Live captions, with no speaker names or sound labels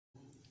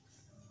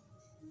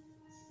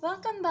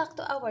Welcome back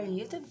to our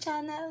YouTube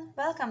channel.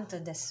 Welcome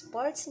to the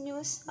sports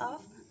news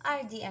of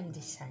Rdm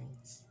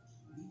Designs.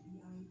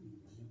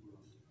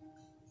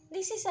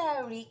 This is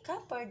a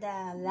recap for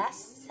the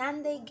last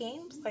Sunday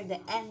game for the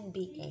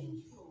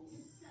NBA.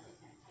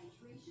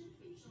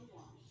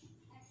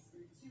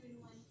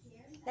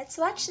 Let's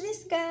watch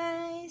this,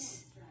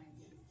 guys.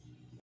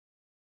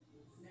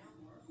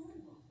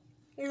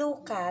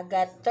 Luka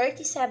got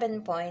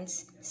 37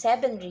 points,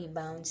 7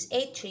 rebounds,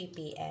 8 3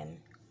 p.m.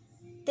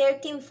 Their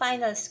team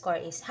final score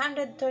is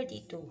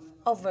 132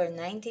 over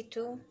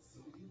 92.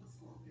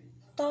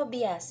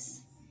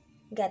 Tobias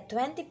got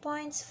 20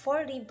 points,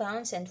 4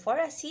 rebounds, and 4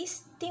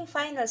 assists. Team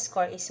final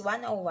score is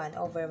 101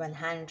 over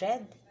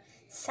 100.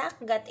 Zach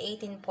got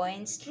 18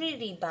 points, 3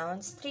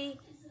 rebounds, 3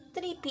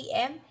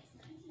 p.m.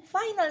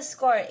 Final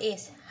score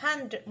is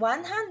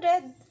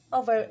 100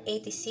 over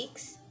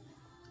 86.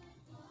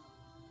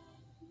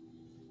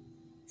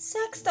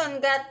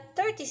 Sexton got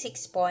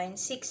 36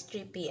 points, 6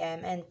 3 p.m.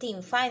 and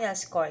team final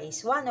score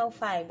is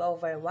 105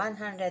 over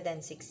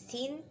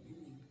 116.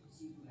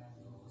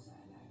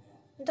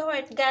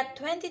 Dort got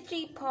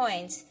 23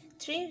 points,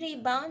 3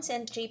 rebounds,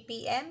 and 3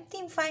 p.m.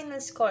 Team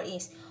final score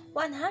is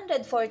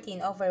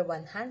 114 over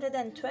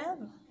 112.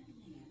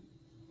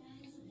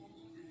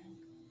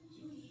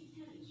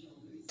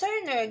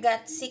 Turner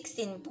got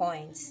 16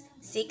 points,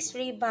 6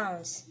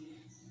 rebounds,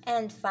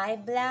 and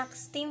 5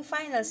 blocks. Team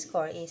final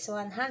score is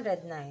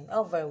 109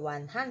 over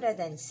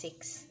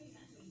 106.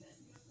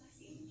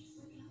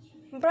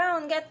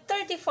 Brown got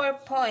 34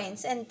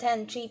 points and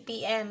 10 3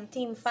 p.m.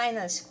 Team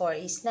final score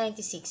is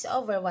 96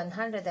 over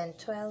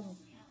 112.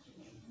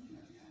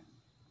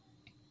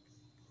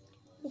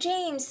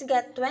 James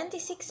got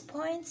 26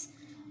 points,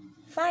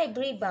 5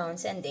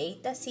 rebounds, and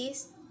 8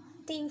 assists.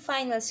 Team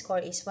final score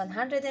is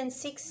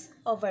 106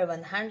 over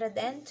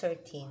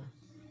 113.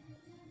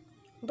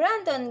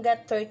 Brandon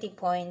got 30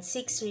 points,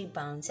 6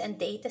 rebounds,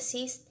 and 8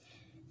 assists.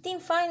 Team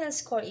final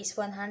score is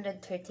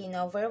 113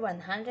 over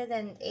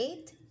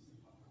 108.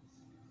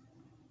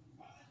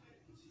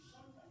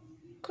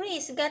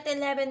 Chris got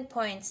 11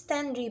 points,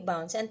 10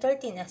 rebounds, and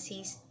 13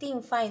 assists.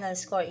 Team final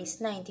score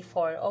is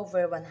 94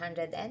 over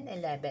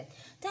 111.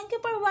 Thank you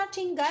for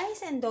watching,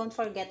 guys, and don't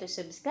forget to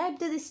subscribe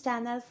to this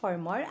channel for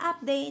more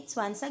updates.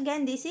 Once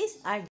again, this is